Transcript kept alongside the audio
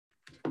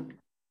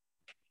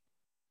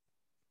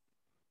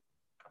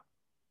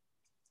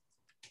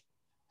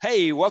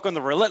Hey, welcome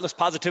to the Relentless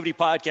Positivity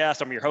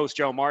Podcast. I'm your host,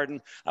 Joe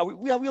Martin.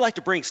 We like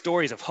to bring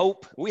stories of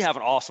hope. We have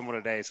an awesome one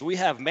today. So we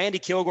have Mandy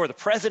Kilgore, the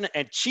President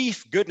and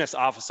Chief Goodness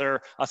Officer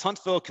of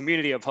Huntsville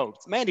Community of Hope.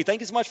 Mandy, thank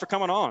you so much for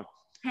coming on.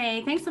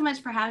 Hey, thanks so much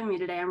for having me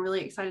today. I'm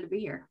really excited to be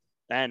here.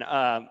 And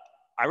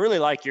I really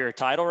like your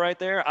title right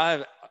there.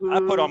 I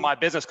put on my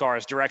business card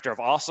as Director of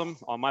Awesome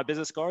on my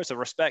business card. So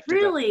respect to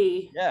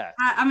Really? Yeah.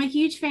 I'm a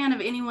huge fan of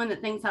anyone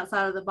that thinks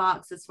outside of the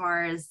box as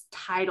far as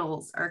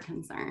titles are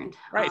concerned.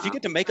 Right. If you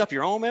get to make up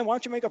your own, man, why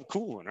don't you make up a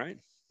cool one, right?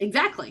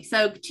 Exactly.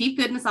 So Chief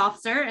Goodness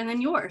Officer and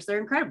then yours. They're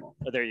incredible.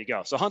 There you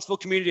go. So Huntsville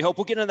Community Hope,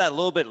 we'll get into that a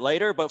little bit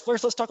later. But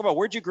first, let's talk about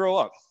where'd you grow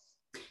up?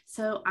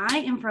 So I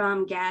am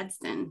from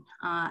Gadsden,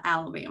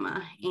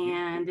 Alabama,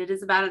 and it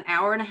is about an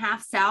hour and a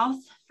half south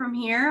from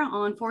here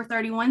on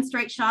 431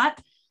 straight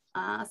shot.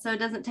 So it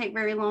doesn't take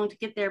very long to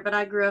get there, but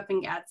I grew up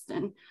in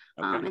Gadsden,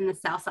 in the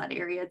South Side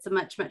area. It's a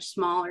much, much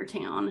smaller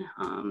town.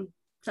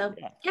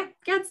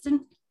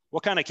 Gadsden.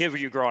 What kind of kid were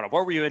you growing up?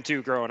 What were you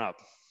into growing up?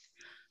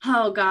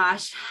 Oh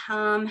gosh.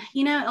 A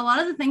lot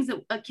of the things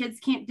that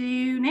kids can't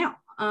do now,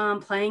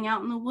 playing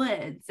out in the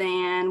woods,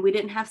 and we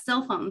didn't have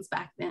cell phones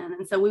back then.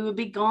 And so we would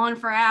be gone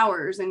for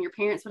hours and your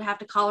parents would have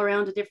to call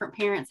around to different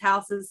parents'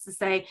 houses to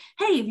say,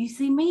 hey, have you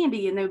seen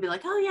Mandy? And they would be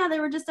like, oh yeah, they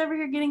were just over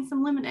here getting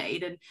some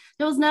lemonade. And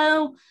it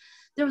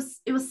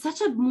was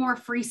such a more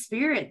free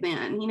spirit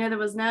then. There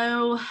was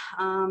no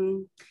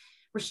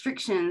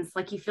restrictions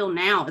like you feel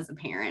now as a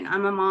parent.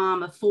 I'm a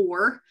mom of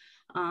 4.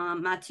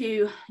 My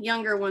 2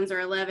 younger ones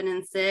are 11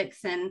 and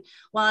 6. And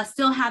while I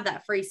still have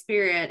that free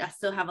spirit, I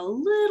still have a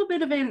little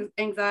bit of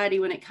anxiety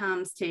when it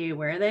comes to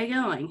where are they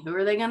going? Who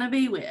are they going to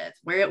be with?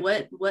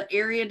 What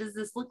area does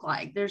this look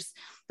like? The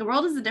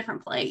world is a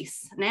different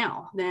place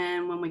now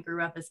than when we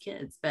grew up as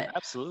kids. But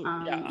absolutely.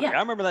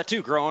 I remember that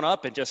too, growing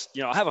up and just,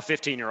 I have a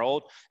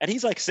 15-year-old and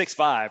he's like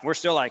 6'5". We're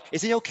still like,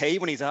 is he okay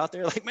when he's out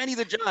there? Like, man, he's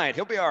a giant.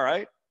 He'll be all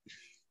right.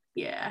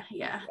 Yeah,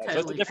 totally. So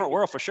it's a different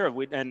world for sure.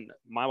 And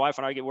my wife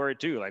and I get worried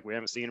too. Like we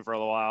haven't seen him for a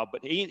little while,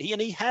 but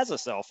he has a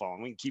cell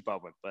phone we can keep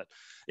up with. But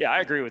yeah, I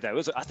agree with that.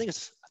 I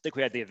think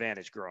we had the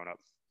advantage growing up.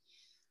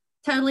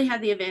 Totally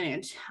had the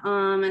advantage.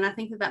 And I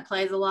think that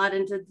plays a lot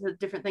into the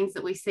different things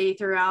that we see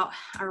throughout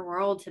our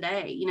world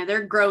today.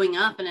 They're growing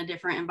up in a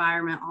different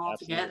environment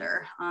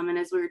altogether. And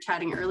as we were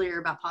chatting earlier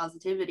about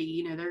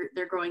positivity,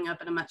 they're growing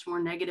up in a much more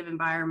negative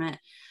environment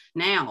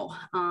now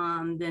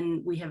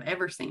than we have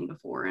ever seen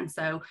before. And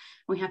so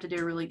we have to do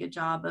a really good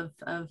job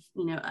of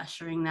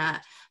ushering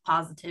that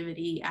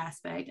positivity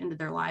aspect into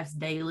their lives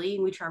daily.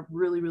 And we try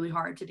really, really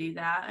hard to do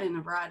that in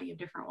a variety of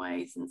different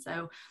ways. And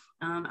so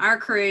our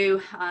crew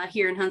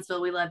here in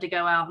Huntsville, we love to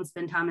go out and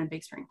spend time in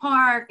Big Spring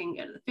Park and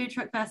go to the food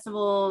truck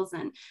festivals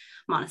and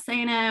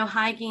Montesano,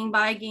 hiking,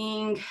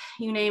 biking,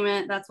 you name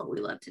it. That's what we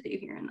love to do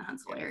here in the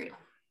Huntsville area.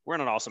 We're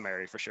in an awesome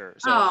area for sure.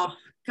 So, oh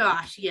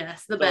gosh,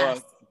 yes, the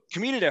best.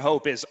 Community of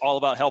Hope is all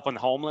about helping the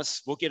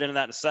homeless. We'll get into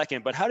that in a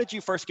second, but how did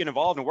you first get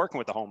involved in working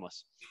with the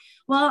homeless?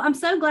 Well, I'm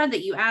so glad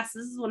that you asked.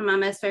 This is one of my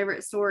most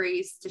favorite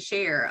stories to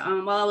share.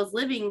 While I was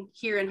living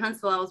here in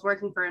Huntsville, I was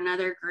working for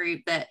another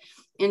group that,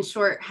 in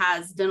short,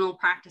 has dental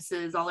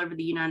practices all over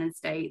the United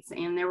States.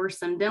 And there were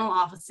some dental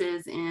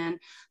offices in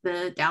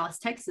the Dallas,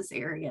 Texas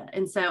area.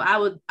 And so I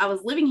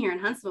was living here in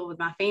Huntsville with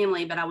my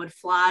family, but I would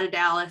fly to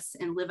Dallas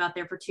and live out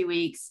there for 2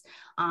 weeks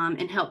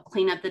and help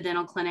clean up the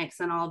dental clinics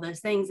and all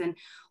those things. And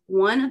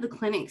one of the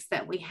clinics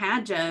that we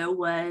had, Joe,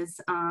 was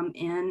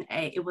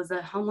it was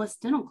a homeless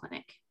dental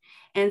clinic.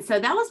 And so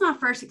that was my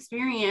first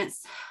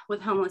experience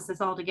with homelessness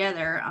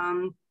altogether.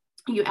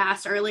 You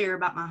asked earlier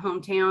about my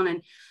hometown,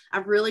 and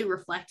I've really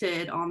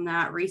reflected on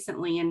that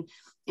recently. And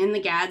in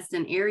the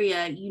Gadsden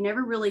area, you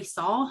never really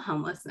saw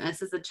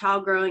homelessness. As a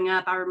child growing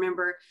up, I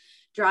remember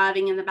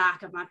driving in the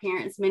back of my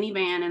parents'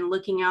 minivan and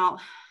looking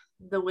out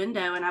the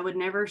window, and I would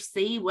never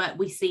see what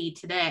we see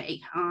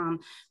today.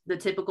 The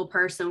typical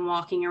person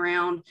walking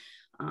around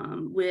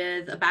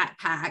with a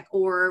backpack,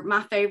 or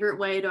my favorite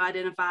way to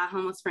identify a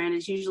homeless friend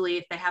is usually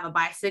if they have a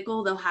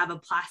bicycle, they'll have a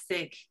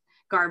plastic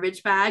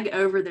garbage bag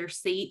over their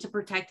seat to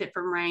protect it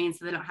from rain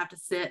so they don't have to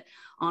sit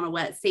on a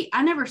wet seat.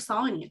 I never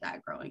saw any of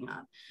that growing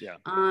up. Yeah.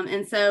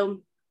 And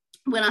so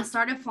when I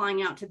started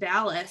flying out to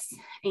Dallas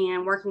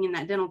and working in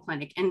that dental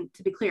clinic, and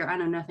to be clear, I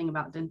know nothing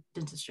about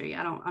dentistry.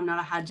 I'm not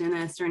a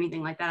hygienist or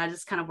anything like that. I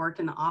just kind of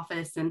worked in the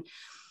office and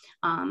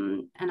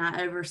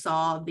I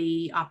oversaw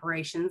the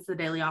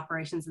daily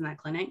operations in that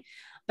clinic.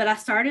 But I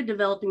started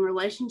developing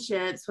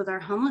relationships with our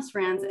homeless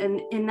friends,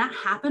 and that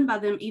happened by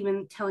them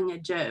even telling a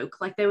joke.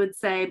 Like they would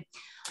say,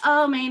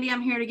 oh, Mandy,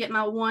 I'm here to get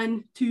my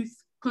one tooth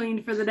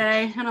cleaned for the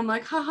day. And I'm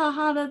like, ha, ha,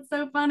 ha, that's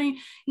so funny.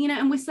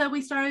 And we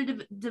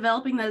started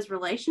developing those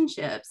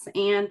relationships,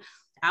 and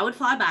I would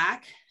fly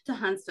back to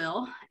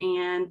Huntsville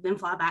and then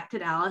fly back to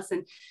Dallas.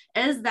 And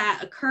as that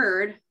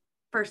occurred,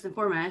 first and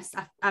foremost,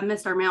 I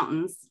missed our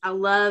mountains. I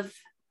love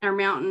our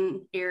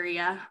mountain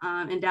area.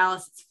 In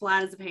Dallas, it's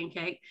flat as a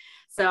pancake.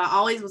 So I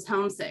always was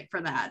homesick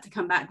for that, to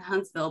come back to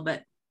Huntsville.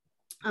 But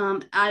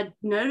I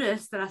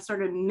noticed that I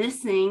started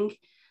missing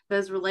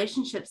those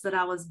relationships that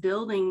I was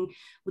building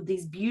with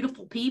these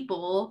beautiful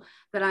people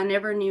that I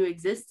never knew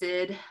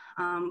existed.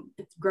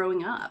 It's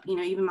growing up,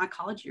 even my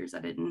college years, I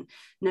didn't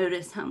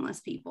notice homeless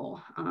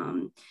people.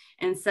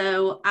 And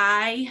so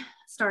I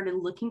started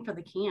looking for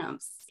the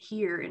camps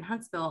here in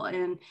Huntsville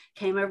and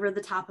came over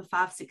the top of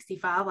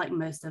 565, like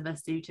most of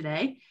us do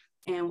today.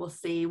 And we'll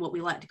see what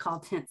we like to call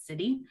Tent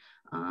City.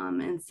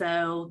 And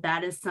so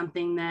that is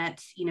something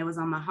that, was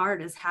on my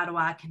heart, is how do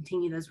I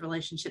continue those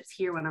relationships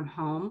here when I'm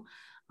home?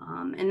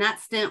 And that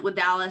stint with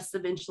Dallas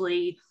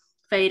eventually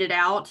faded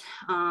out.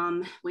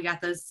 We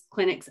got those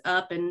clinics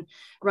up and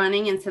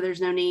running, and so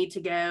there's no need to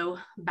go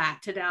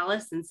back to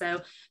Dallas. And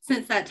so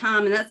since that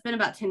time, and that's been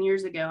about 10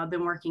 years ago, I've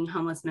been working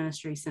homeless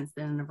ministry since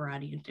then in a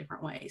variety of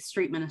different ways.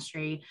 Street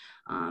ministry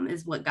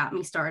is what got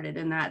me started,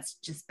 and that's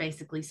just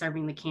basically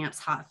serving the camps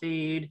hot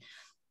food,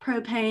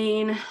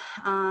 propane,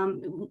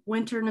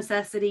 winter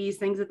necessities,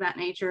 things of that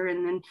nature.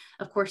 And then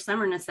of course,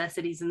 summer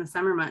necessities in the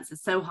summer months.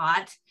 It's so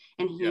hot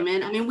and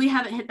humid. I mean, we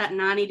haven't hit that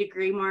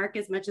 90-degree mark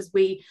as much as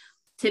we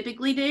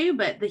typically do,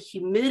 but the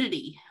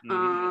humidity,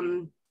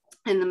 and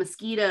the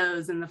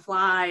mosquitoes and the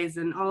flies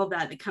and all of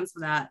that comes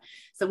with that.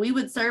 So we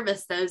would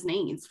service those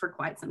needs for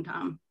quite some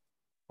time.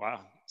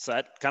 Wow. So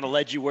that kind of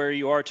led you where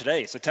you are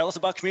today. So tell us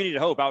about Community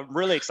of Hope. I'm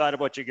really excited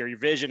about your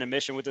vision and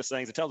mission with this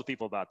thing. So tell the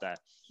people about that.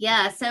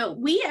 Yeah. So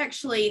we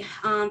actually,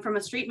 from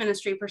a street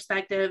ministry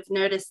perspective,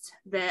 noticed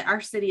that our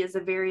city is a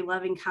very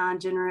loving,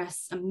 kind,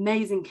 generous,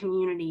 amazing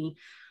community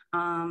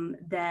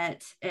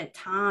that at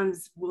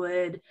times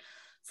would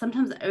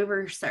sometimes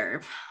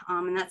overserve.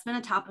 And that's been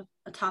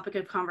a topic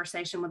of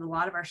conversation with a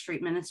lot of our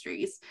street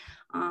ministries.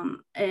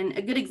 And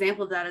a good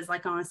example of that is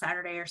like on a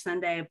Saturday or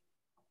Sunday,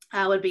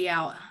 I would be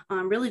out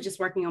really just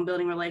working on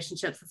building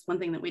relationships. That's one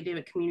thing that we do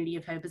at Community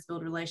of Hope, is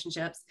build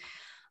relationships.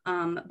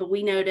 But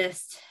we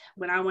noticed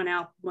when I went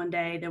out one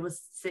day, there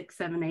was 6,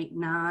 7, 8,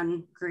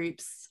 9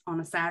 groups on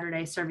a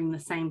Saturday serving the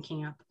same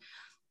camp.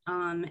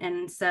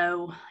 And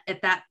so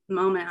at that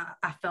moment,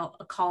 I felt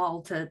a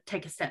call to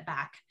take a step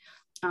back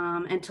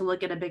and to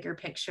look at a bigger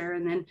picture.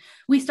 And then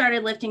we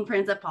started lifting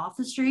friends up off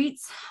the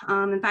streets.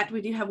 In fact,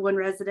 we do have one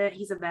resident.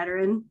 He's a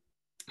veteran.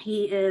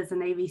 He is a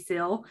Navy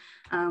SEAL.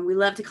 We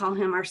love to call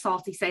him our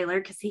salty sailor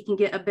because he can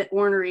get a bit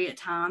ornery at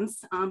times.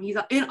 He's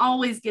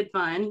always good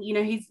fun.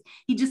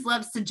 He just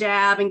loves to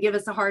jab and give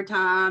us a hard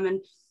time.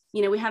 And,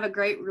 we have a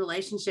great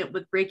relationship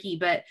with Ricky.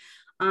 But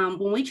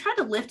when we tried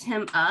to lift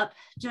him up,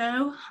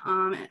 Joe,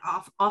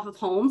 off of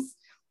homes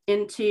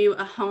into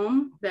a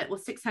home that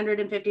was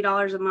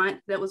 $650 a month,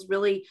 that was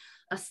really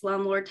a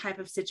slumlord type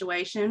of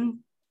situation,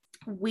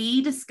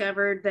 we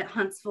discovered that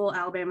Huntsville,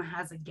 Alabama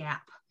has a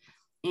gap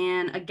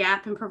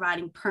in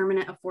providing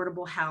permanent,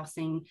 affordable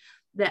housing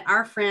that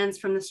our friends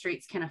from the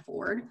streets can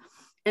afford.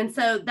 And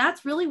so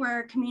that's really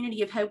where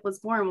Community of Hope was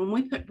born. When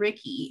we put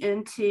Ricky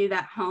into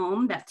that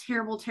home, that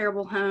terrible,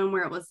 terrible home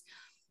where it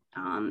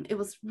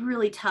was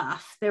really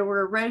tough. There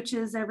were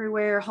roaches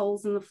everywhere,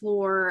 holes in the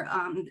floor.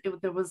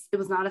 It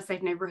was not a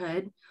safe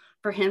neighborhood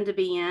for him to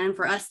be in,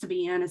 for us to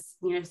be in, as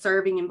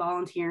serving and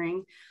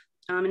volunteering.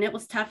 And it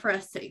was tough for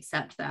us to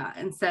accept that.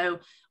 And so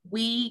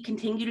we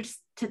continued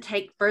to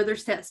take further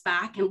steps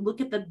back and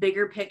look at the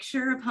bigger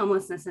picture of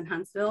homelessness in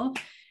Huntsville.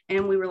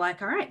 And we were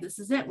like, all right, this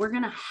is it. We're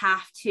going to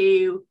have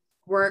to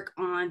work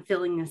on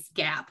filling this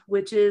gap,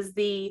 which is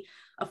the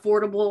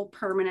affordable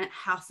permanent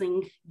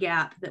housing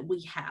gap that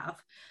we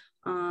have.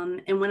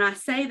 And when I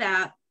say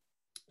that,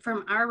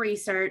 from our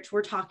research,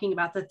 we're talking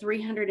about the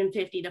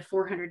 $350 to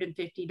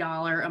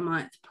 $450 a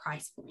month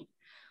price point.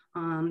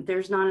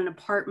 There's not an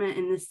apartment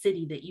in the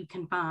city that you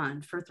can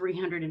find for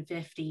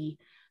 $350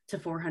 to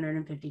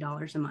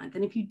 $450 a month.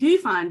 And if you do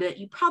find it,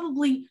 you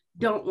probably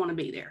don't want to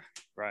be there.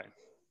 Right.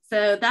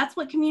 So that's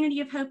what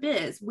Community of Hope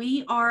is.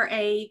 We are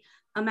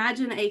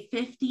imagine a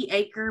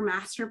 50-acre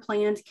master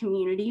planned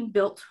community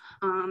built.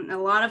 A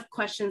lot of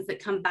questions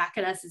that come back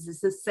at us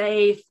is this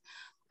safe?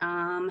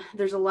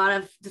 There's a lot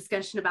of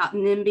discussion about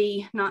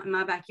NIMBY, not in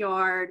my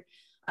backyard.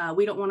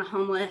 We don't want a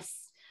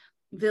homeless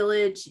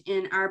village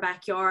in our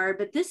backyard,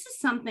 but this is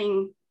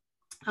something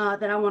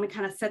that I want to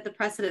kind of set the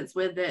precedence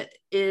with, that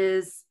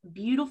is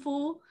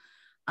beautiful,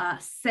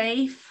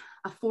 safe,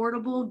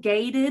 affordable,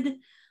 gated,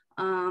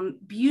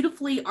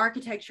 beautifully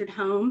architectured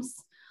homes.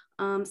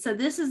 So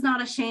this is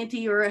not a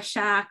shanty or a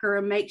shack or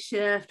a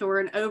makeshift or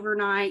an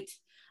overnight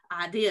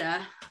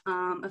idea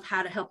of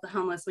how to help the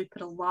homeless. We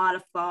put a lot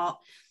of thought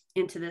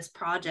into this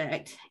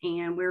project,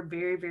 and we're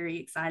very, very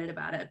excited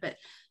about it. But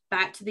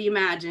back to the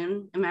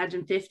imagine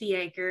 50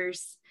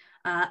 acres,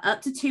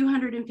 up to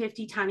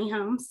 250 tiny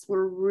homes.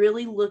 We're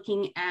really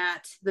looking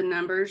at the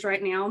numbers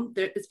right now.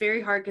 It's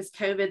very hard because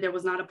COVID, there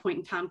was not a point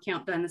in time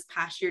count done this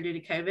past year due to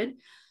COVID.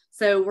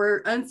 So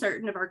we're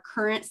uncertain of our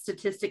current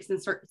statistics and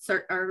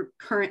our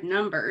current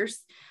numbers.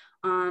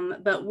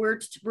 But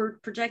we're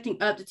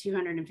projecting up to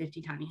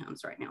 250 tiny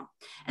homes right now.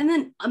 And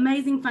then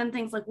amazing fun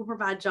things like we'll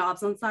provide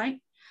jobs on site,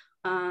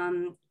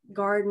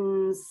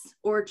 gardens,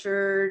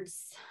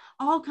 orchards,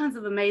 all kinds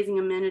of amazing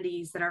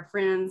amenities that our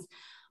friends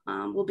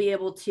will be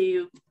able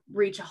to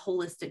reach a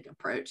holistic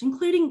approach,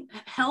 including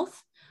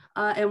health.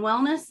 and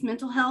wellness,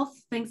 mental health,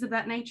 things of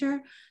that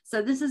nature.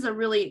 So this is a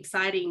really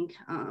exciting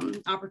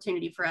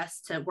opportunity for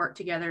us to work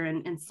together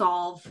and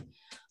solve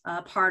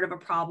part of a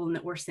problem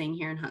that we're seeing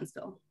here in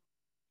Huntsville.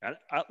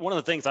 One of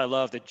the things I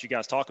love that you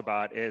guys talk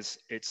about is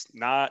it's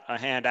not a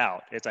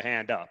handout, it's a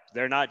hand up.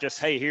 They're not just,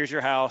 hey, here's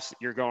your house,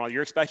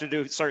 you're expected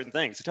to do certain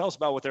things. So tell us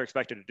about what they're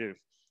expected to do.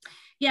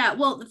 Yeah,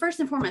 well, first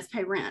and foremost,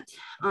 pay rent.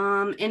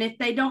 And if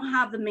they don't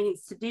have the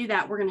means to do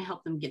that, we're going to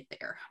help them get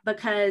there,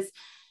 because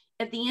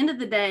at the end of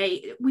the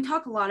day, we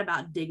talk a lot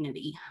about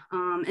dignity.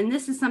 And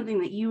this is something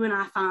that you and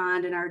I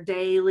find in our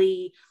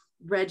daily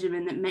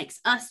regimen that makes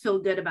us feel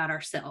good about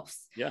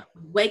ourselves. Yeah.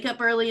 We wake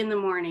up early in the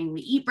morning, we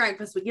eat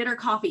breakfast, we get our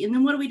coffee, and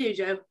then what do,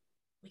 Joe?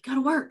 We go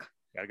to work.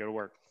 Got to go to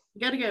work.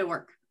 You got to go to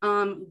work.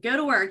 Go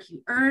to work,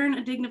 you earn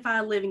a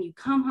dignified living, you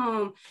come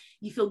home,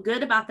 you feel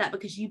good about that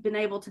because you've been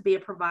able to be a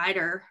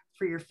provider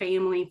for your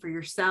family, for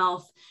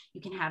yourself. You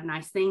can have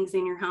nice things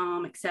in your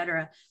home,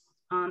 etc.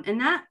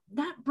 And that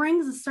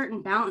brings a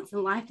certain balance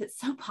in life that's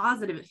so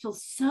positive. It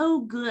feels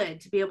so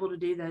good to be able to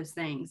do those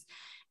things.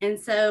 And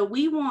so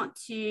we want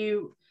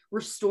to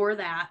restore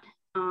that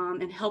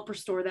and help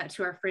restore that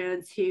to our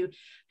friends who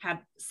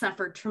have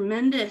suffered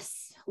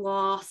tremendous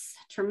loss,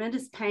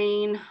 tremendous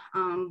pain,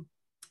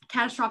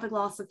 catastrophic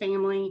loss of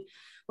family,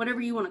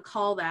 whatever you want to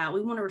call that.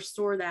 We want to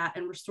restore that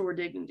and restore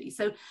dignity.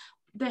 So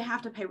they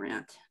have to pay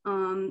rent.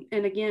 And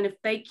again, if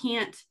they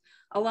can't,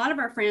 a lot of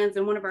our friends,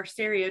 and one of our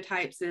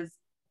stereotypes is,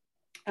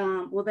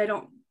 well, they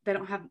don't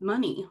have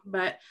money,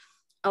 but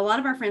a lot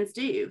of our friends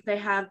do. They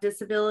have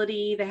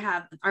disability. They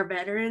have our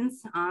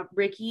veterans.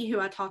 Ricky, who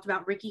I talked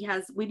about,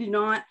 we do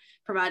not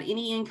provide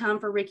any income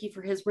for Ricky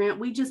for his rent.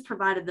 We just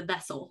provided the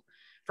vessel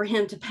for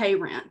him to pay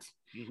rent.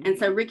 Mm-hmm. And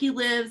so Ricky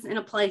lives in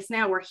a place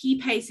now where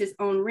he pays his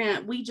own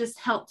rent. We just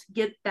helped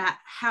get that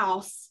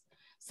house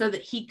so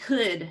that he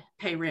could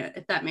pay rent,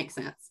 if that makes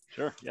sense.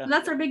 Sure. Yeah. So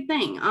that's our big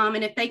thing.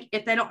 And if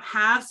they don't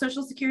have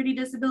Social Security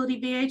disability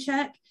VA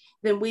check,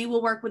 then we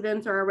will work with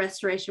them through our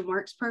Restoration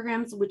Works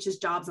programs, which is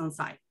jobs on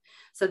site,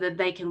 so that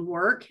they can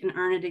work and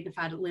earn a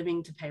dignified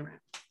living to pay rent.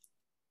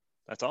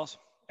 That's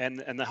awesome.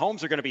 And the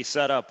homes are going to be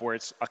set up where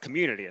it's a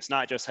community. It's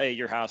not just, hey,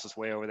 your house is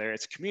way over there.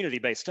 It's community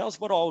based. Tell us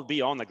what all would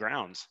be on the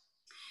grounds.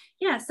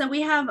 Yeah, so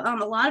we have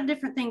a lot of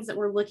different things that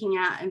we're looking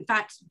at. In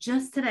fact,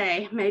 just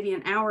today, maybe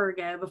an hour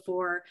ago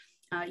before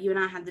you and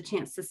I had the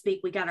chance to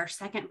speak, we got our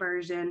second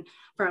version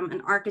from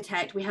an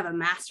architect. We have a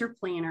master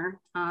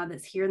planner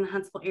that's here in the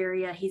Huntsville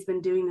area. He's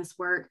been doing this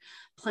work,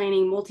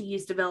 planning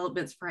multi-use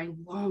developments for a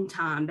long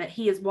time, but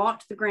he has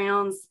walked the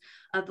grounds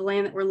of the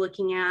land that we're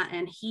looking at,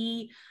 and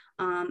he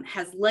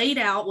has laid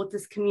out what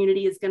this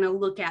community is going to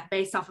look at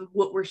based off of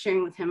what we're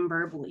sharing with him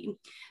verbally.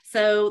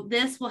 So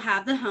this will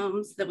have the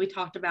homes that we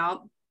talked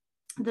about,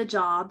 the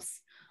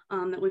jobs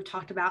that we've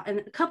talked about, and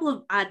a couple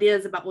of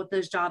ideas about what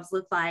those jobs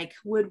look like: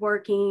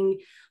 woodworking,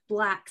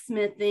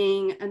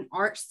 blacksmithing, an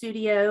art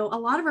studio. A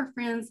lot of our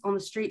friends on the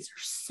streets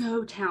are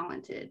so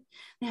talented.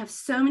 They have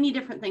so many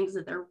different things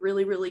that they're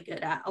really, really good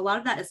at. A lot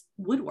of that is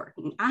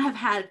woodworking. I have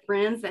had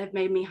friends that have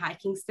made me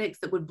hiking sticks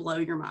that would blow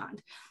your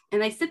mind.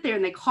 And they sit there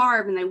and they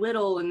carve and they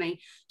whittle and they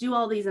do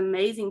all these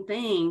amazing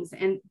things,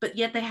 but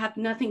yet they have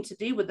nothing to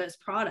do with those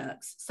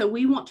products. So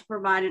we want to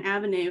provide an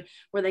avenue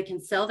where they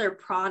can sell their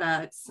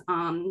products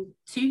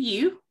to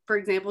you. For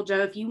example,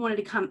 Joe, if you wanted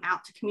to come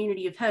out to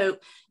Community of Hope,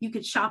 you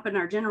could shop in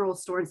our general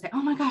store and say,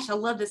 oh my gosh, I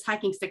love this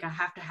hiking stick. I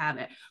have to have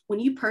it.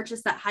 When you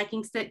purchase that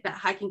hiking stick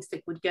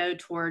would go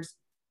towards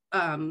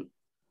Joe,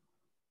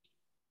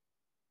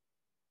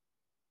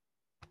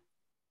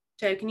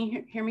 can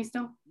you hear me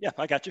still? Yeah,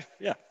 I got you.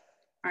 Yeah.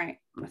 All right,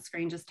 my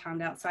screen just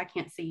timed out, so I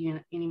can't see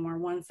you anymore.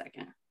 1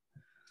 second.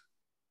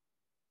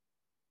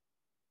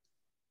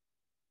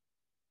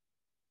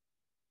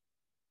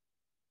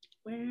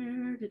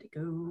 Where did it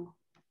go?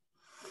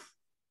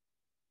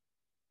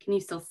 Can you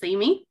still see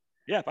me?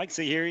 Yeah, I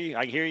can hear you.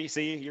 I can hear you,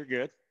 see you. You're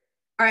good.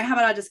 All right, how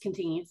about I just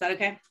continue? Is that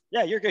okay?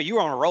 Yeah, you're good. You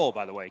were on a roll,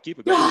 by the way. Keep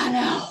it going.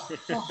 Oh,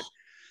 no.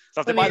 So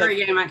if they buy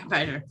my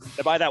composure.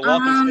 They buy that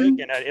walking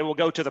stick, and it will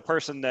go to the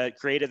person that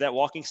created that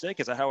walking stick.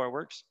 Is that how it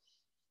works?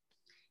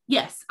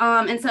 Yes.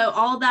 And so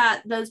all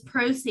those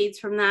proceeds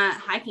from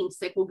that hiking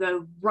stick will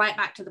go right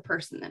back to the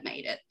person that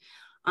made it.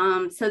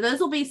 So those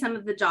will be some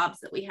of the jobs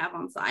that we have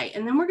on site.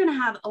 And then we're going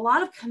to have a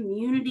lot of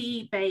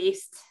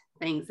community-based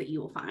things that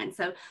you will find.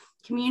 So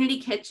community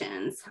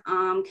kitchens,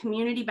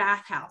 community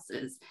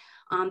bathhouses.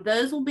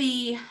 Those will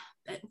be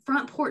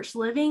front porch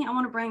living. I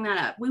want to bring that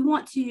up. We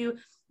want to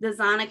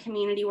design a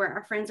community where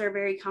our friends are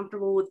very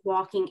comfortable with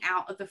walking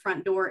out of the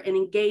front door and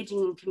engaging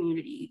in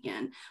community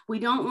again. We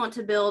don't want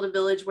to build a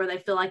village where they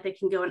feel like they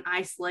can go and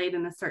isolate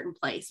in a certain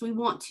place. We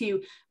want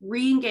to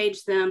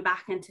re-engage them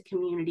back into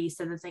community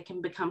so that they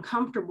can become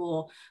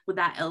comfortable with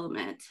that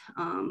element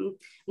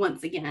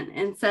once again.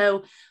 And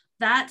so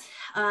that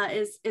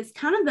is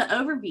kind of the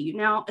overview.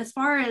 Now, as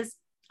far as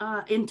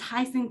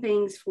enticing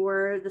things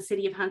for the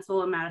city of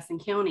Huntsville and Madison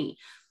County,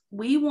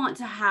 we want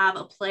to have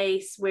a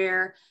place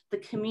where the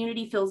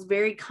community feels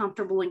very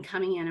comfortable in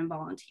coming in and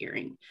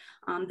volunteering.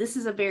 This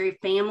is a very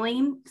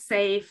family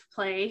safe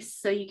place,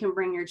 so you can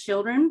bring your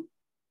children.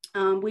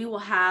 We will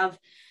have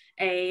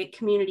a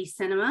community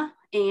cinema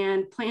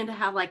and plan to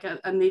have like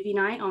a movie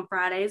night on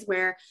Fridays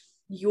where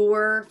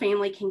your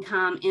family can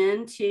come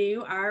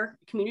into our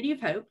Community of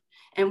Hope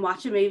and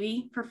watch a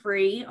movie for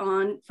free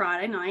on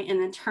Friday night, and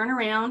then turn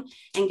around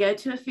and go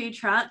to a food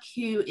truck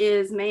who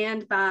is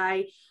manned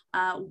by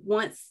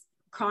once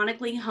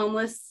chronically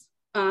homeless,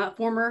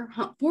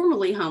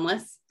 formerly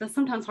homeless. That's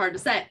sometimes hard to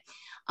say.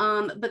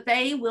 But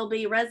they will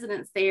be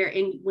residents there.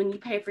 And when you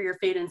pay for your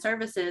food and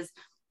services,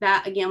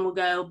 that again will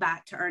go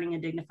back to earning a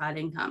dignified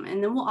income.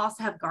 And then we'll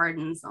also have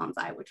gardens on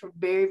site, which we're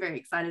very, very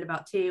excited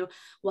about too.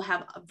 We'll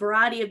have a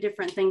variety of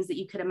different things that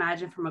you could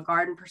imagine from a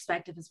garden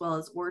perspective, as well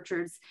as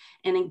orchards.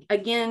 And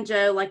again,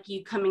 Joe, like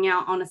you coming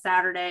out on a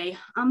Saturday,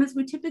 as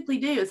we typically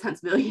do as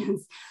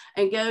Huntsvillians,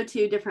 and go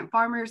to different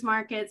farmers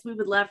markets. We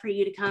would love for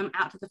you to come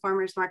out to the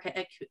farmers market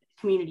at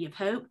Community of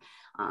Hope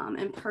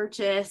and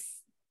purchase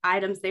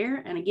items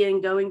there. And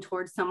again, going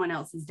towards someone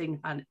else's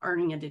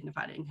earning a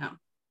dignified income.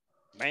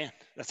 Man,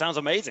 that sounds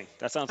amazing.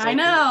 That sounds so I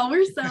know. cool.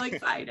 We're so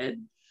excited.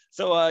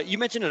 So you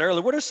mentioned it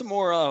earlier. What are some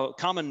more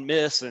common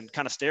myths and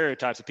kind of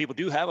stereotypes that people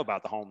do have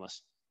about the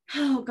homeless?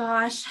 Oh,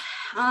 gosh.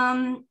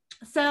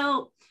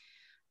 So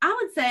I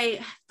would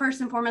say,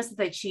 first and foremost, that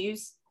they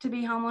choose to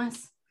be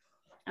homeless.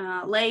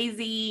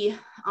 Lazy.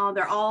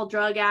 They're all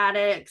drug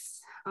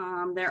addicts.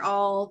 They're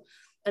all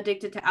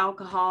addicted to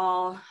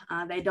alcohol.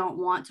 They don't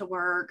want to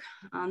work.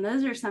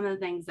 Those are some of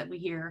the things that we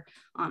hear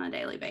on a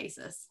daily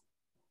basis.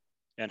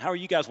 And how are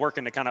you guys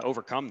working to kind of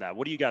overcome that?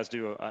 What do you guys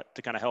do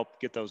to kind of help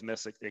get those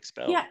myths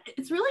expelled? Yeah,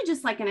 it's really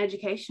just like an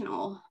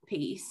educational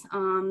piece.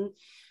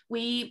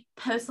 We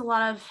post a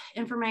lot of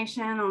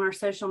information on our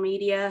social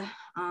media.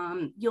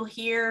 You'll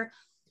hear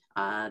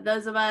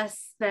those of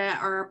us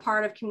that are a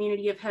part of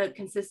Community of Hope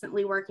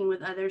consistently working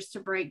with others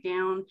to break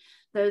down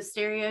those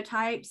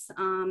stereotypes.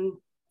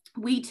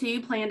 We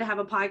too plan to have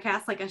a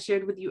podcast, like I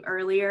shared with you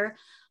earlier,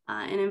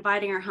 and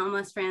inviting our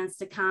homeless friends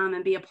to come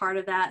and be a part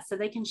of that so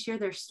they can share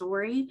their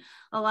story.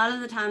 A lot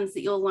of the times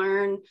that you'll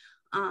learn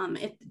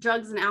if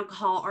drugs and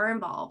alcohol are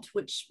involved,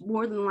 which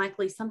more than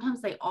likely sometimes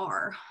they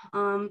are.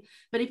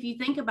 But if you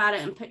think about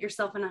it and put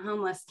yourself in a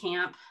homeless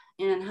camp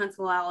in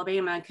Huntsville,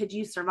 Alabama, could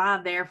you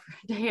survive there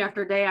for day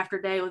after day after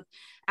day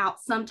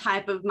without some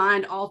type of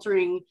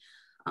mind-altering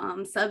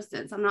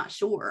substance? I'm not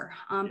sure,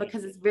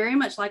 because it's very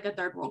much like a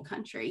third world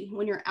country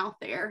when you're out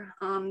there.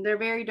 They're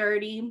very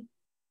dirty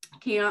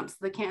camps.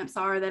 The camps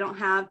they don't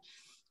have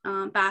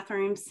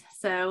bathrooms.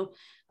 So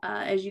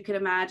as you could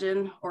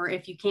imagine, or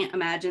if you can't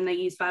imagine, they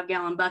use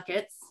 5-gallon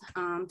buckets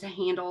to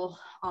handle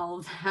all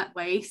of that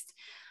waste.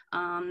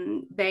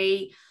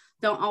 They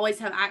don't always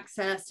have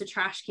access to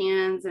trash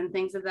cans and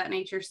things of that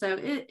nature. So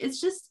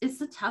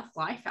it's a tough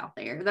life out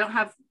there. They don't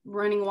have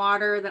running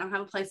water. They don't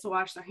have a place to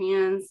wash their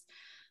hands.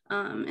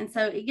 And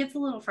so it gets a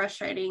little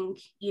frustrating,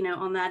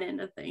 on that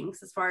end of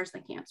things as far as the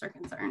camps are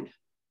concerned.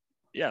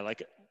 Yeah,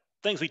 like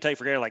things we take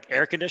for granted, like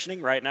air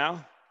conditioning right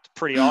now. It's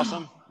pretty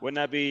awesome. Wouldn't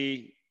that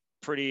be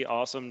pretty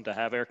awesome to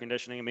have air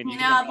conditioning? I mean,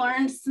 I've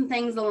learned some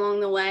things along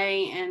the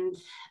way,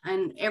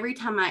 and every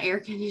time my air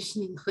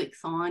conditioning clicks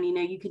on,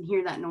 you can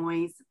hear that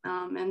noise.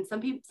 And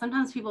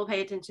sometimes people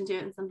pay attention to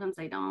it and sometimes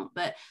they don't.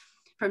 But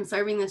from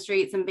serving the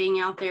streets and being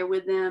out there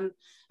with them,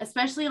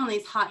 especially on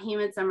these hot,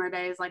 humid summer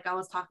days, like I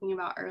was talking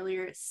about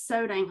earlier, it's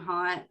so dang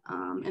hot.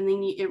 And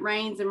then it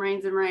rains and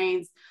rains and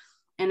rains,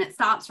 and it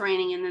stops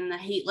raining, and then the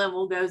heat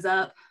level goes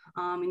up,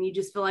 and you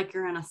just feel like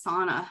you're in a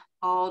sauna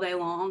all day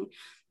long.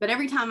 But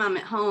every time I'm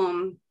at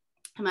home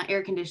and my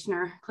air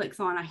conditioner clicks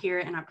on, I hear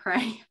it and I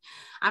pray.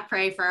 I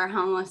pray for our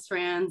homeless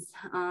friends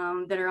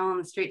that are on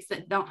the streets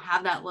that don't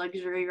have that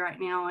luxury right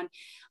now.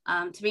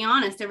 And to be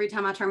honest, every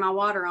time I turn my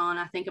water on,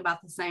 I think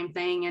about the same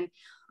thing.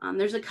 And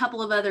there's a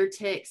couple of other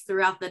ticks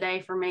throughout the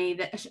day for me.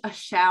 That a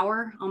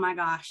shower, oh my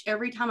gosh,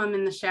 every time I'm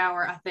in the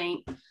shower, I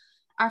think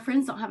our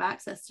friends don't have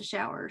access to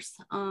showers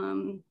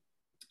on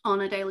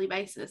a daily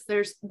basis.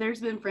 There's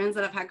been friends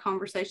that I've had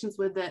conversations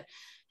with that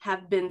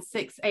have been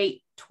 6,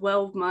 8,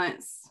 12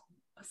 months,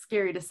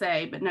 scary to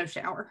say, but no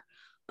shower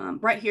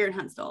right here in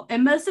Huntsville.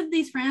 And most of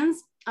these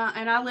friends,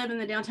 and I live in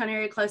the downtown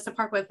area close to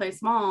Parkway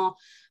Place Mall,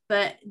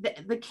 but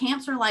the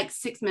camps are like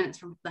 6 minutes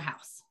from the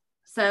house.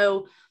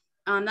 So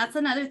that's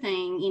another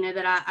thing,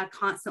 that I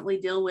constantly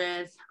deal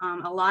with.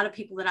 A lot of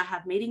people that I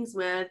have meetings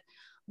with,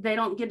 they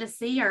don't get to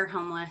see our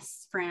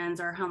homeless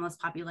friends or homeless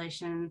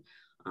population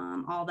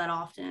all that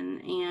often.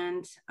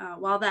 And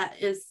while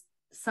that is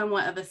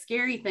somewhat of a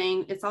scary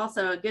thing, it's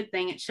also a good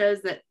thing. It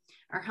shows that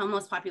our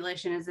homeless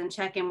population is in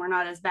check and we're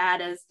not as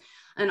bad as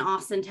an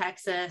Austin,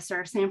 Texas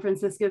or San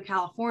Francisco,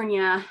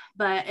 California.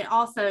 But it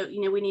also,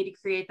 we need to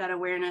create that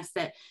awareness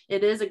that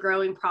it is a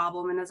growing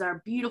problem. And as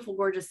our beautiful,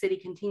 gorgeous city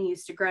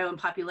continues to grow in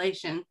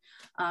population,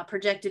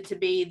 projected to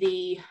be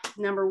the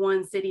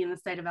 #1 city in the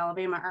state of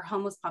Alabama, our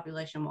homeless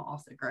population will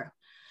also grow.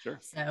 Sure.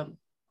 So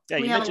Yeah,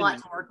 we you have a lot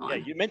mentioned, to work yeah,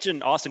 on. you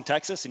mentioned Austin,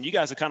 Texas, and you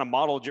guys have kind of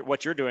modeled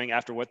what you're doing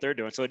after what they're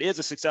doing. So it is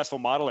a successful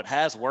model. It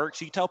has worked.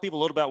 So you tell people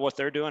a little about what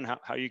they're doing,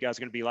 how you guys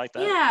are going to be like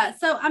that. Yeah.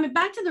 So, I mean,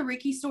 back to the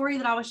Ricky story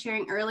that I was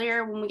sharing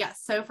earlier, when we got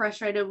so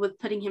frustrated with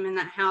putting him in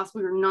that house,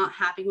 we were not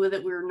happy with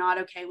it. We were not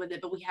okay with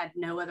it, but we had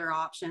no other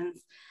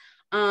options.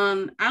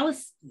 I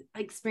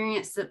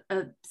experienced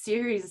a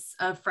series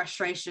of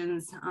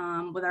frustrations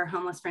with our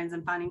homeless friends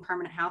and finding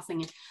permanent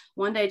housing. And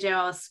one day, Joe,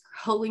 I was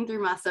scrolling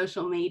through my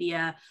social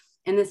media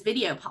and this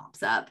video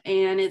pops up,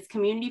 and it's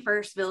Community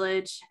First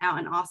Village out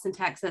in Austin,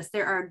 Texas.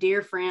 They're our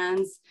dear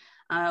friends.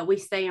 We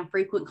stay in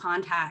frequent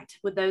contact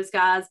with those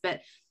guys,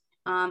 but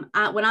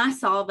when I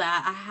saw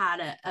that, I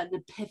had an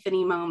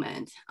epiphany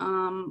moment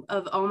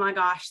of, oh my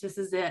gosh, this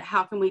is it.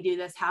 How can we do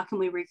this? How can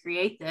we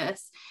recreate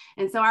this?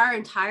 And so our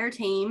entire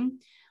team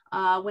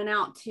went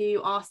out to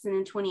Austin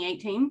in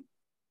 2018,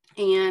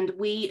 and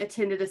we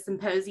attended a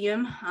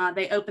symposium.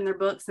 They open their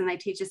books and they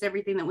teach us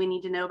everything that we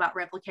need to know about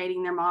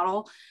replicating their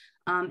model.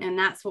 And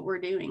that's what we're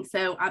doing.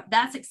 So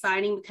that's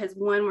exciting because,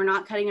 one, we're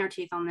not cutting our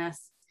teeth on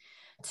this.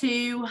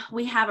 Two,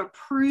 we have a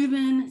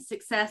proven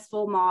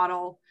successful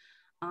model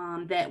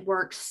that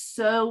works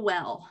so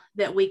well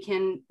that we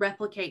can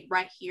replicate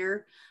right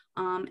here.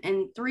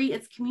 And three,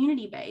 it's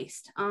community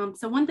based.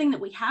 So one thing that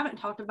we haven't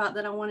talked about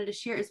that I wanted to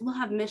share is we'll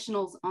have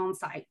missionals on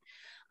site.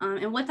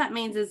 And what that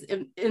means is,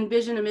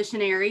 envision a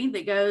missionary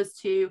that goes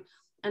to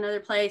another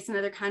place,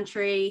 another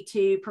country,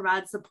 to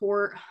provide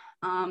support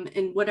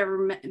in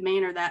whatever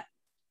manner that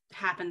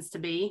happens to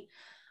be.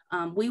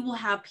 We will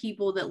have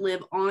people that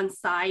live on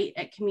site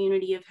at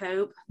Community of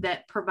Hope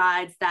that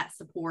provides that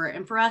support.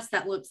 And for us,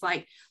 that looks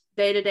like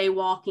day-to-day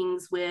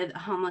walkings with a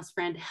homeless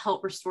friend to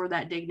help restore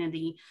that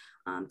dignity,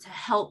 to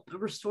help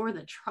restore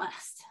the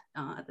trust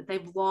that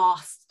they've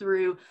lost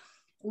through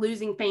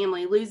losing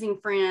family, losing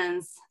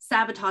friends,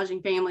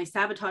 sabotaging family,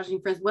 sabotaging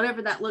friends,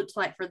 whatever that looks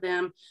like for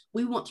them.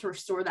 We want to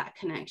restore that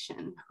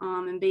connection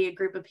and be a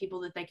group of people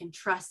that they can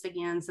trust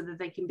again so that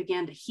they can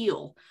begin to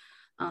heal.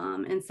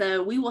 And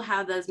so we will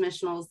have those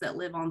missionals that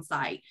live on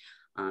site.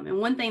 And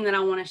one thing that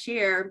I want to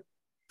share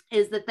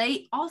is that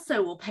they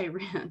also will pay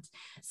rent.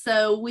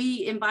 So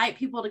we invite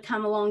people to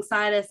come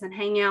alongside us and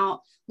hang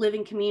out, live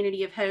in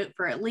Community of Hope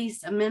for at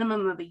least a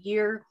minimum of a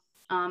year.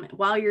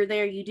 While you're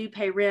there, you do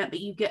pay rent,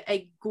 but you get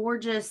a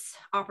gorgeous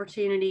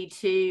opportunity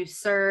to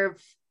serve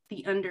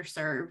the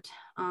underserved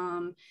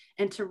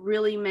and to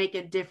really make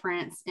a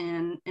difference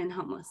in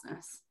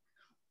homelessness.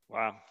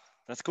 Wow,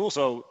 that's cool.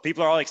 So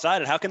people are all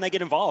excited. How can they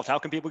get involved? How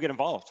can people get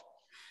involved?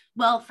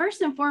 Well,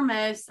 first and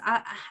foremost,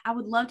 I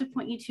would love to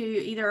point you to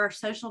either our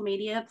social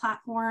media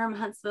platform,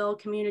 Huntsville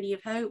Community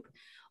of Hope,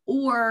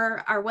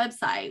 or our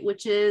website,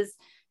 which is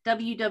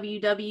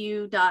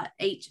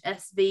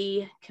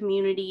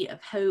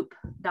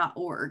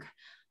www.hsvcommunityofhope.org.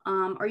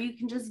 Or you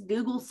can just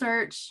Google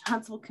search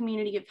Huntsville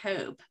Community of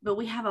Hope. But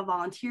we have a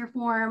volunteer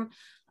form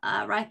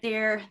right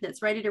there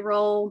that's ready to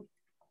roll.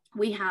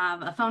 We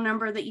have a phone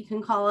number that you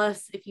can call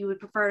us if you would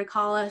prefer to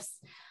call us.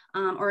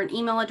 Or an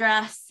email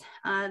address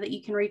that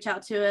you can reach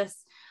out to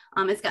us.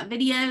 It's got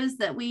videos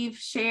that we've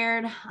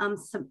shared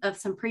of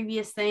some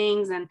previous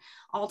things and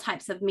all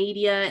types of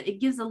media. It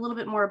gives a little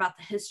bit more about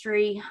the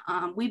history.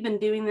 We've been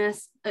doing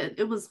this.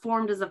 It was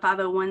formed as a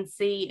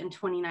 501c in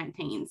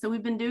 2019. So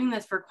we've been doing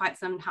this for quite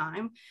some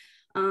time.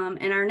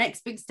 And our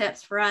next big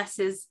steps for us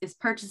is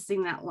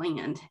purchasing that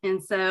land.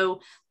 And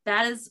so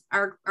that is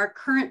our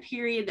current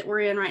period that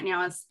we're in right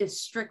now is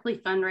strictly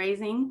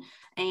fundraising,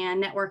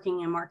 and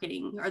networking and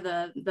marketing are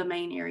the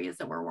main areas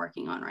that we're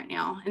working on right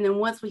now. And then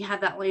once we have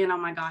that land, oh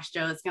my gosh,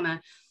 Joe,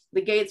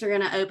 the gates are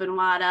going to open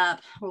wide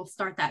up. We'll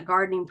start that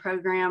gardening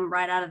program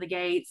right out of the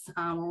gates.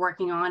 We're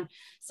working on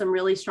some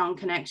really strong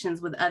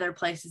connections with other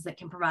places that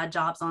can provide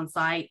jobs on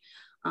site.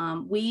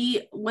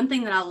 One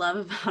thing that I love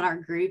about our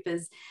group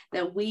is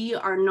that we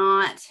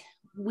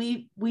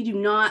do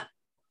not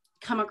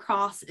come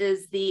across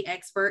as the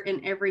expert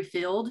in every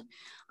field.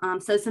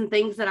 So some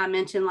things that I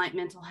mentioned, like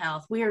mental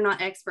health, we are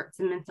not experts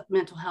in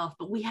mental health,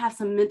 but we have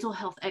some mental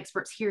health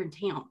experts here in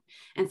town.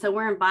 And so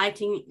we're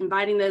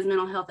inviting those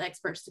mental health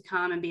experts to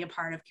come and be a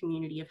part of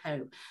Community of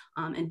Hope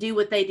and do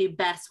what they do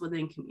best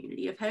within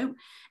Community of Hope.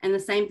 And the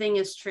same thing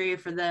is true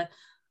for the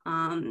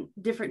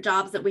different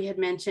jobs that we had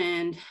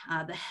mentioned,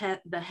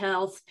 the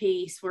health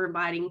piece. We're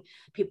inviting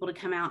people to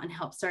come out and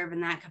help serve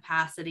in that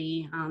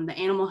capacity. The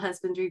animal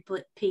husbandry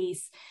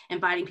piece,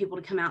 inviting people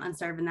to come out and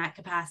serve in that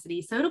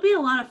capacity. So it'll be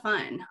a lot of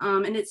fun.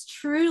 And it's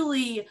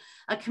truly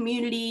a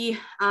community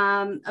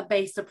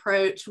based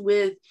approach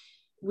with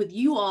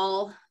you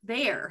all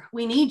there.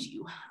 We need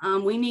you.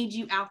 We need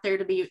you out there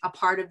to be a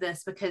part of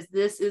this, because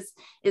this is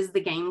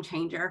the game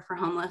changer for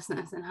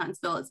homelessness in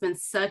Huntsville. It's been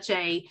such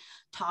a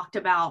talked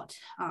about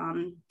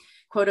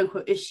quote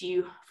unquote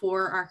issue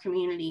for our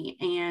community,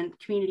 and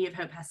Community of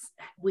Hope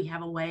we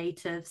have a way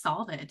to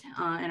solve it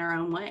in our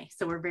own way.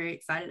 So we're very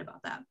excited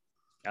about that.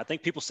 I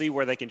think people see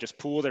where they can just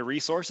pool their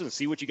resources and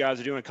see what you guys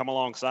are doing and come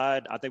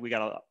alongside. I think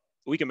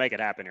we can make it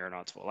happen here in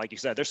Huntsville. Like you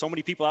said, there's so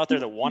many people out there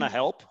that want to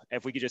help.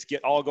 If we could just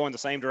all go in the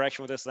same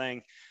direction with this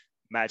thing,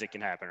 magic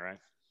can happen, right?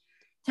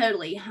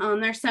 Totally.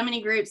 There's so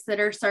many groups that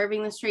are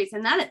serving the streets,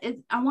 and that is,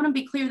 I want to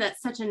be clear,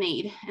 that's such a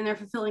need, and they're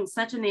fulfilling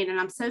such a need. And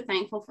I'm so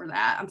thankful for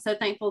that. I'm so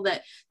thankful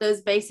that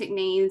those basic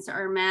needs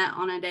are met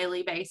on a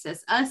daily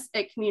basis. Us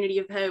at Community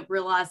of Hope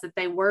realized that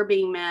they were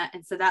being met.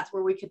 And so that's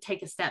where we could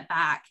take a step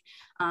back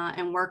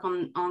and work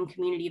on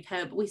Community of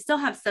Hope. But we still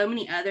have so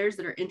many others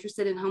that are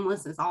interested in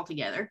homelessness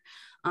altogether.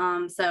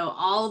 So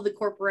all of the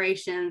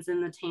corporations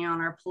in the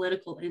town, our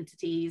political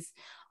entities,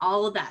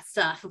 all of that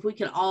stuff, if we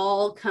could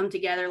all come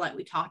together like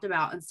we talked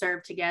about and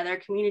serve together,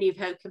 Community of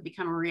Hope could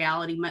become a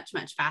reality much,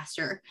 much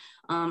faster.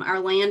 Our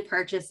land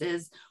purchase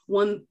is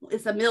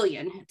it's $1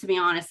 million, to be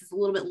honest. It's a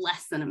little bit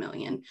less than $1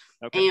 million.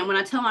 Okay. And when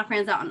I tell my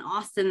friends out in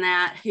Austin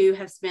that, who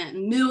have spent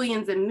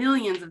millions and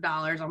millions of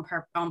dollars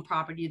on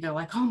property, they're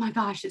like, oh my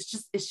gosh, it's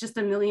just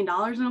 $1 million.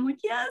 And I'm like,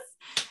 yes,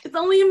 it's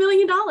only $1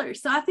 million.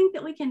 So I think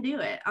that we can do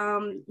it.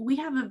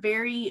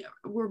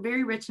 We're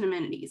very rich in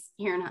amenities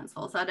here in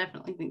Huntsville. So I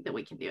definitely think that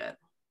we can do it.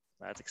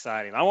 That's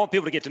exciting. I want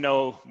people to get to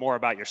know more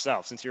about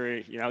yourself, since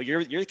you're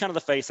kind of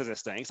the face of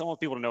this thing. So I want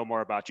people to know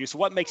more about you. So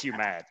what makes you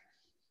mad?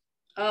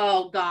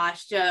 Oh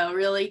gosh, Joe,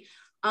 really?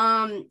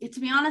 To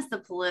be honest, the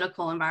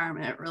political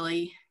environment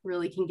really,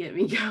 really can get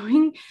me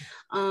going.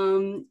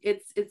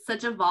 It's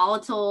such a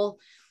volatile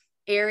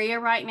area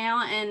right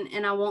now,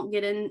 and I won't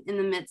get in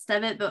the midst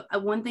of it.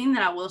 But one thing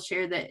that I will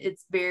share that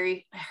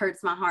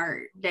hurts my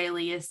heart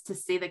daily is to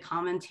see the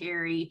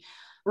commentary,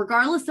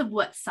 regardless of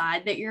what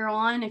side that you're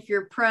on, if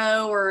you're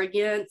pro or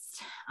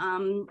against,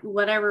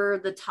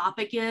 whatever the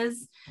topic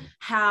is,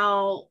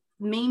 how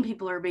mean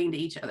people are being to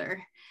each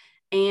other.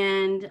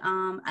 And,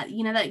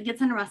 that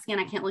gets under my skin.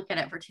 I can't look at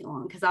it for too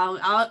long because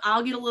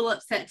I'll get a little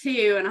upset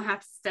too, and I'll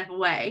have to step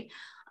away.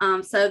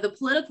 So the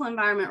political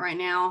environment right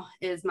now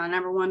is my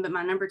number one, but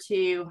my number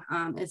two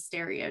is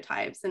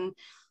stereotypes. And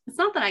it's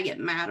not that I get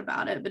mad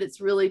about it, but it's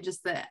really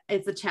just that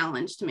it's a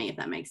challenge to me, if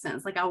that makes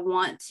sense. Like, I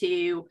want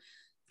to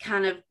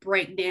kind of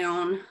break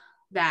down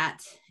that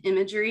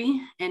imagery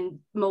and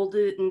mold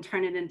it and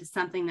turn it into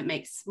something that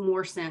makes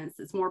more sense.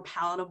 It's more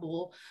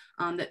palatable,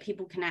 that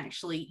people can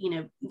actually,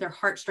 their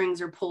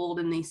heartstrings are pulled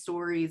in these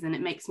stories, and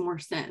it makes more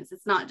sense.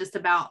 It's not just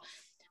about,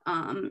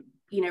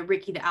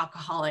 Ricky the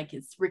alcoholic.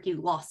 It's Ricky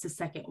lost his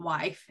second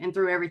wife and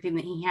threw everything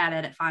that he had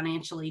at it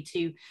financially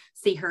to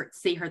see her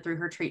through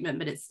her treatment,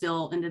 but it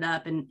still ended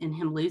up in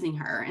him losing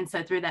her. And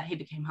so through that, he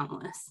became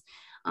homeless.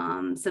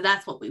 So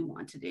that's what we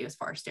want to do as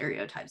far as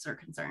stereotypes are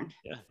concerned.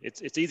 Yeah,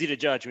 it's easy to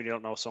judge when you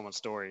don't know someone's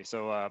story.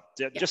 So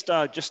just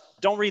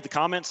don't read the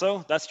comments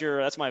though.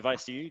 That's my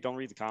advice to you. Don't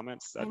read the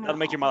comments. That'll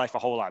make your life a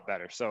whole lot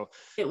better. So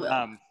it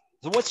will.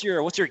 So what's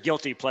your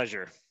guilty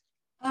pleasure?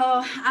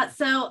 Oh,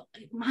 so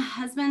my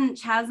husband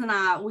Chaz and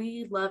I,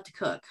 we love to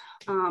cook.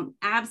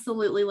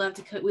 Absolutely love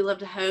to cook. We love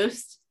to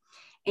host.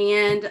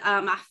 And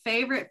my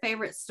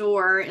favorite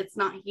store, it's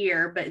not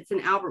here, but it's in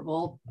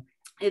Albertville.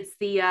 It's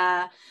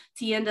the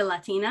Tienda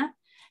Latina.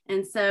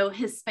 And so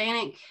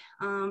Hispanic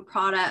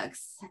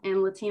products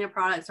and Latina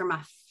products are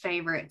my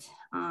favorite.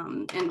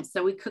 And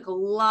so we cook a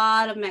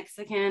lot of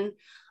Mexican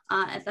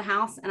at the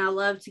house. And I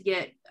love to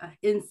get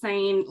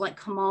insane, like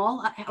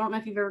comal. I don't know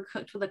if you've ever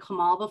cooked with a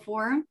comal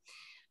before,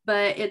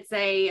 but it's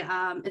a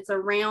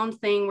round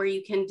thing where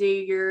you can do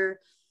your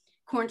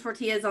corn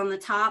tortillas on the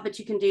top, but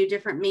you can do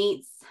different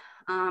meats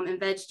and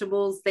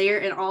vegetables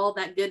there, and all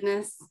that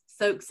goodness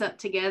soaks up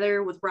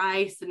together with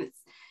rice, and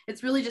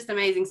it's really just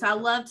amazing. So I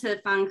love to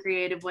find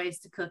creative ways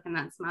to cook, and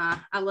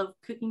I love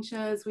cooking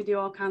shows. We do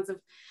all kinds of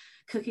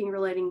cooking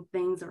relating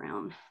things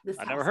around this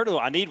house. Never heard of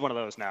them. I need one of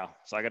those now,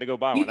 so I got to go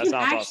buy one. That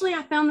sounds awesome.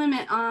 I found them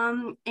at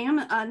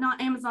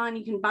not Amazon.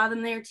 You can buy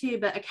them there too,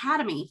 but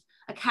Academy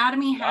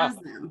has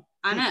them.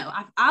 I know.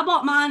 I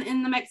bought mine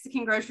in the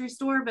Mexican grocery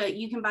store, but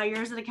you can buy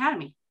yours at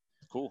Academy.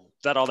 Cool.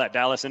 Is that all that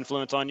Dallas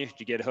influence on you? Did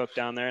you get hooked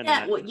down there?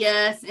 Yeah,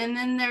 yes. And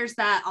then there's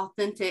that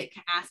authentic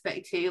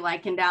aspect too.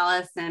 Like in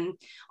Dallas and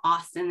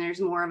Austin,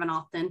 there's more of an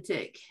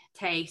authentic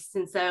taste.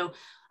 And so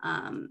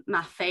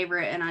my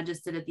favorite, and I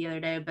just did it the other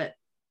day, but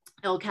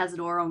El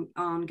Cazador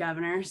on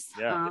Governors,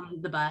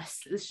 the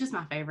bus. It's just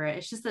my favorite.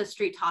 It's just those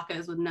street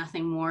tacos with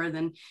nothing more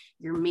than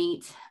your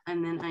meat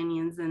and then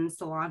onions and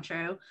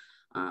cilantro.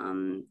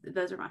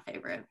 Those are my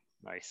favorite.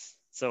 Nice.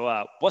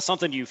 So what's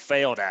something you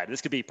failed at?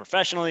 This could be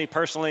professionally,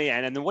 personally,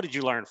 and then what did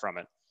you learn from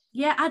it?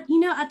 Yeah,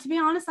 to be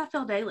honest, I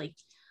fail daily.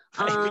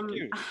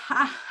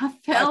 I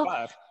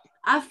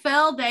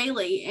fail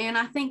daily. And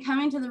I think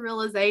coming to the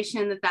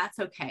realization that that's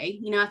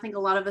okay. I think a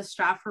lot of us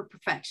strive for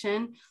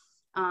perfection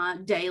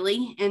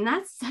daily, and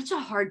that's such a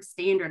hard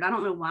standard. I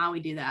don't know why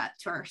we do that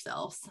to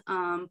ourselves.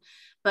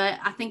 But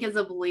I think as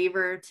a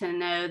believer, to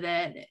know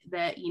that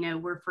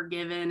we're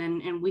forgiven,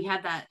 and we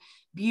have that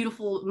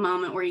beautiful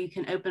moment where you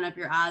can open up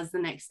your eyes the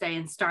next day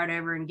and start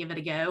over and give it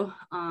a go.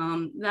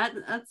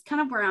 That's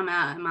kind of where I'm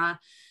at in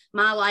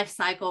my life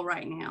cycle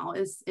right now,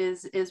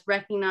 is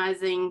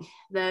recognizing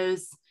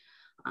those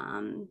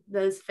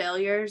those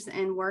failures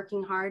and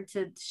working hard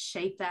to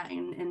shape that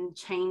and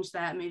change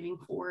that moving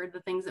forward,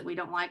 the things that we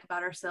don't like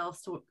about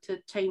ourselves to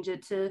change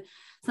it to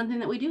something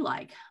that we do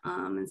like.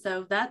 And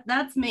so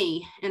that's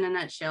me in a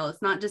nutshell.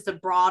 It's not just a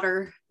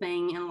broader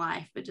thing in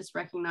life, but just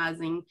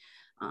recognizing,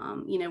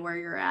 where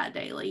you're at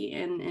daily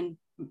and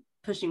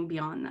pushing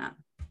beyond that.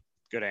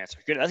 Good answer.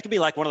 Good. That could be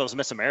like one of those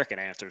Miss American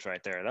answers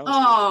right there. That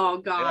was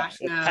good. Gosh,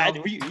 yeah.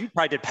 No. You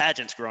probably did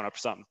pageants growing up or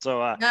something.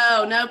 So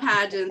no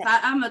pageants.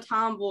 I'm a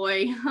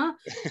tomboy.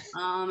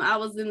 I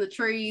was in the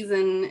trees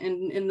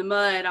and in the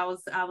mud. I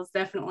was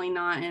definitely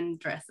not in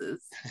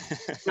dresses.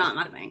 Not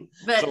my thing.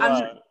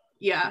 But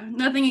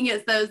nothing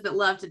against those that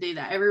love to do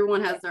that.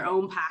 Everyone has their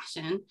own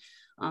passion.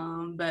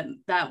 But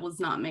that was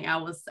not me. I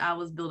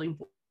was building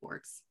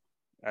forts.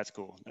 That's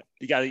cool.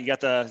 You got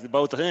the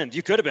both ends.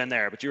 You could have been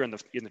there, but you're in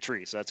the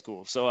tree, so that's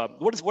cool. So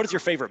what is your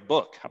favorite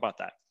book? How about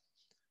that?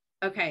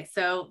 Okay,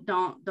 so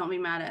don't be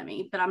mad at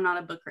me, but I'm not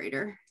a book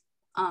reader.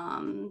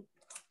 So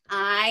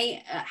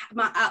I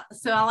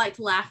like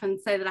to laugh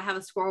and say that I have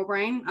a squirrel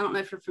brain. I don't know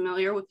if you're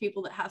familiar with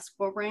people that have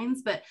squirrel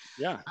brains, but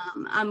yeah,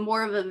 I'm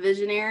more of a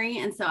visionary,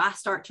 and so I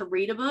start to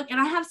read a book,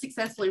 and I have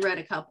successfully read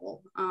a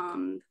couple,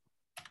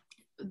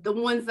 the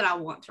ones that I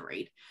want to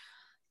read.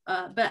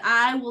 But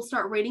I will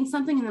start reading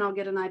something and then I'll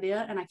get an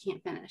idea and I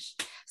can't finish.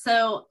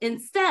 So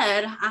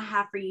instead, I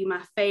have for you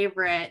my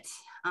favorite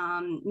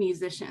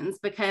musicians,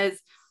 because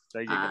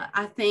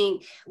I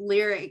think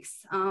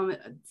lyrics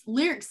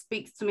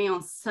speaks to me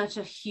on such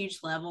a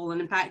huge level.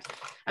 And in fact,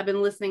 I've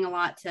been listening a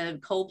lot to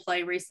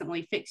Coldplay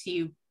recently, Fix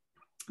You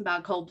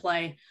by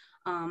Coldplay.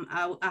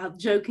 I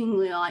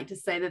jokingly like to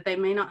say that they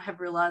may not have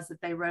realized that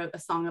they wrote a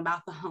song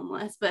about the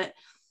homeless, but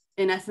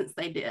in essence,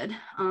 they did.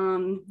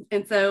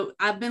 And so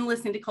I've been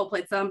listening to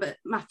Coldplay some, but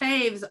my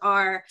faves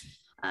are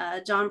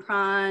John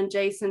Prine,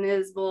 Jason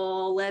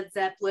Isbell, Led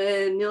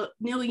Zeppelin,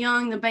 Neil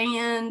Young, the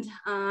band.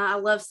 I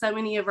love so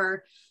many of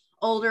our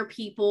older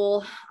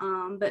people,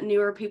 but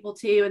newer people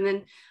too. And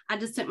then I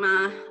just took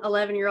my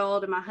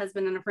 11-year-old and my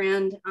husband and a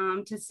friend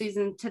to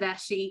Susan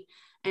Tedeschi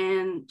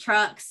and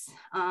Trucks,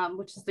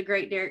 which is the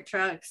great Derek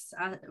Trucks,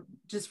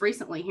 just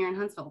recently here in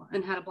Huntsville,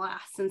 and had a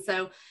blast. And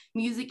so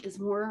music is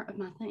more of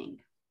my thing.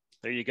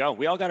 There you go.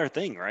 We all got our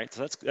thing, right?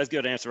 So that's a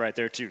good answer right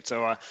there too.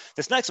 So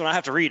this next one, I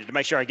have to read it to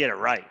make sure I get it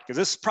right, because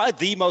this is probably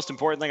the most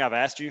important thing I've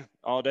asked you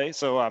all day.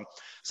 So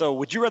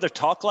would you rather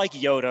talk like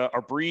Yoda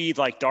or breathe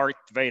like Darth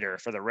Vader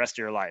for the rest of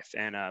your life?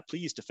 And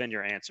please defend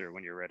your answer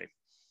when you're ready.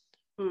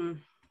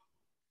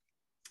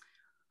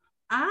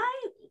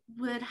 I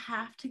would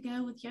have to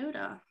go with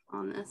Yoda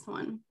on this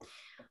one.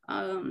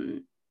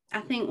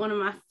 I think one of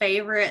my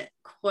favorite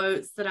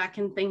quotes that I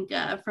can think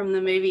of from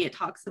the movie, it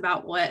talks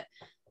about what,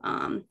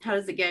 how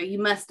does it go?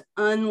 You must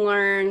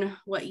unlearn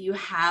what you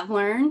have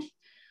learned.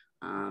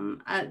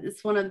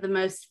 It's one of the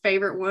most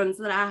favorite ones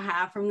that I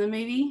have from the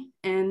movie.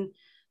 And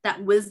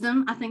that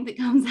wisdom, I think, that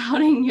comes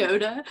out in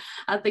Yoda,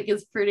 I think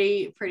is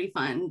pretty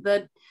fun.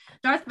 The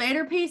Darth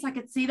Vader piece, I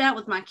could see that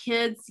with my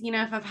kids. You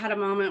know, if I've had a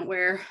moment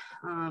where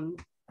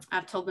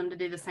I've told them to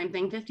do the same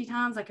thing 50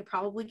 times, I could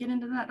probably get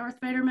into that Darth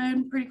Vader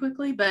mode pretty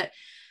quickly. But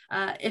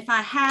if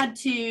I had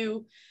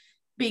to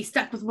be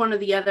stuck with one or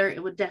the other,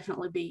 it would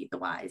definitely be the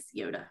wise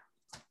Yoda.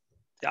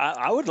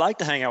 I would like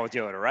to hang out with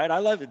Yoda, right? I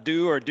love it.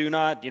 Do or do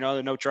not,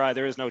 no try,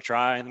 there is no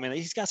try. I mean,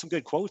 he's got some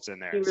good quotes in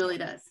there. He really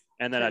does.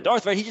 And then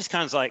Darth Vader, he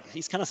sounds like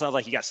he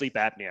got sleep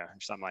apnea or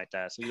something like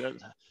that. So I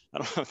don't know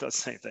if that's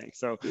the same thing.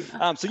 So,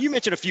 so you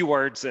mentioned a few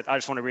words that I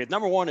just want to read.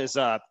 Number one is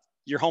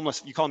you're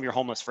homeless. You call them your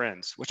homeless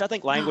friends, which I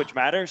think language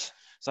matters.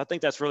 So I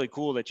think that's really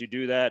cool that you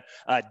do that.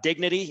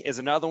 Dignity is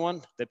another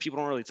one that people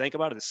don't really think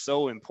about. It is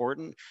so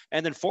important.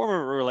 And then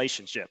forming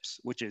relationships,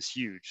 which is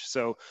huge.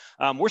 So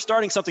we're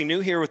starting something new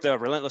here with the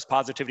Relentless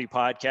Positivity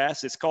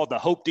Podcast. It's called the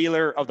Hope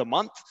Dealer of the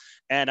Month.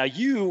 And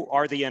you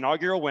are the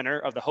inaugural winner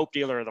of the Hope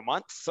Dealer of the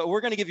Month. So we're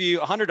going to give you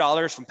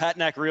 $100 from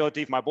Patnack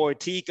Realty. My boy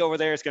Teek over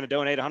there is going to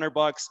donate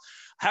 $100.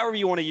 However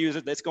you want to use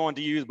it, that's going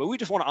to use. But we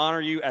just want to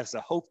honor you as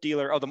the Hope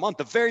Dealer of the Month,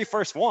 the very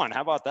first one.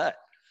 How about that?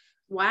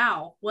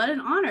 Wow, what an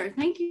honor.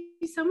 Thank you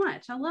so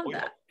much. I love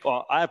that.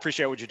 Well, I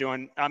appreciate what you're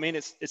doing. I mean,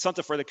 it's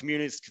something for the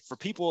community, for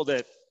people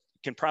that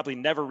can probably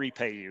never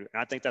repay you.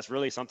 And I think that's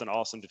really something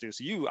awesome to do.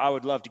 So I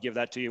would love to give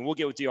that to you, and we'll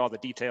get with you all the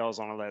details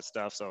on all that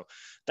stuff. So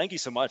thank you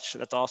so much.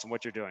 That's awesome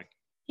what you're doing.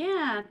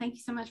 Yeah, thank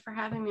you so much for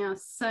having me. I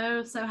was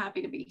so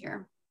happy to be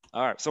here.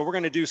 All right, so we're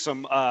going to do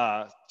some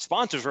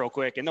sponsors real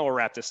quick, and then we'll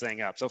wrap this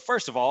thing up. So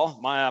first of all,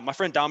 my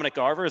friend Dominic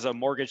Garver is a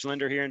mortgage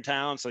lender here in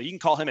town. So you can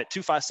call him at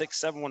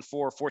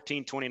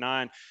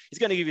 256-714-1429. He's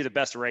going to give you the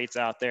best rates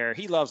out there.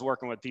 He loves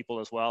working with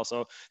people as well.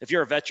 So if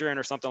you're a veteran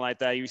or something like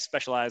that, he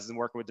specializes in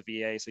working with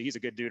the VA. So he's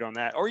a good dude on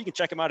that. Or you can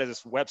check him out at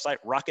his website,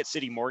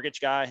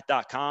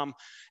 rocketcitymortgageguy.com.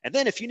 And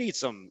then if you need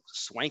some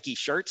swanky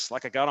shirts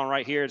like I got on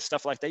right here and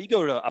stuff like that, you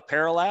go to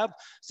Apparel Lab.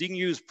 So you can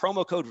use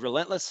promo code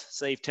Relentless,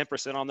 save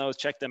 10% on those.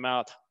 Check them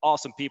out.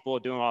 awesome people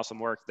doing awesome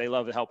work. They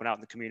love helping out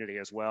in the community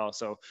as well.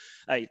 So,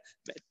 hey,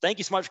 thank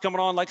you so much for coming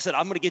on. Like I said,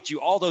 I'm going to get you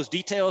all those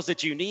details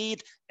that you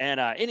need, and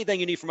anything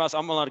you need from us,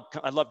 I'd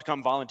love to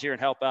come volunteer and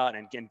help out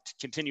and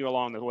continue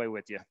along the way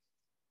with you.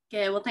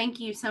 Okay, well, thank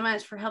you so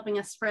much for helping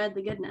us spread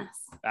the goodness.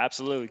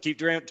 Absolutely.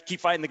 Keep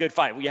fighting the good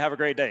fight. Well, you have a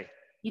great day.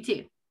 You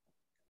too.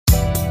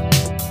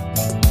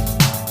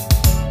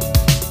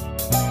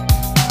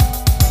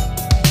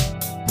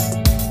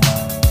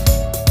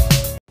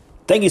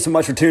 Thank you so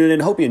much for tuning in.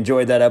 Hope you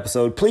enjoyed that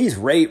episode. Please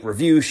rate,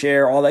 review,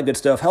 share, all that good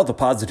stuff. Help the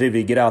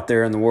positivity get out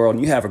there in the world,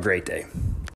 and you have a great day.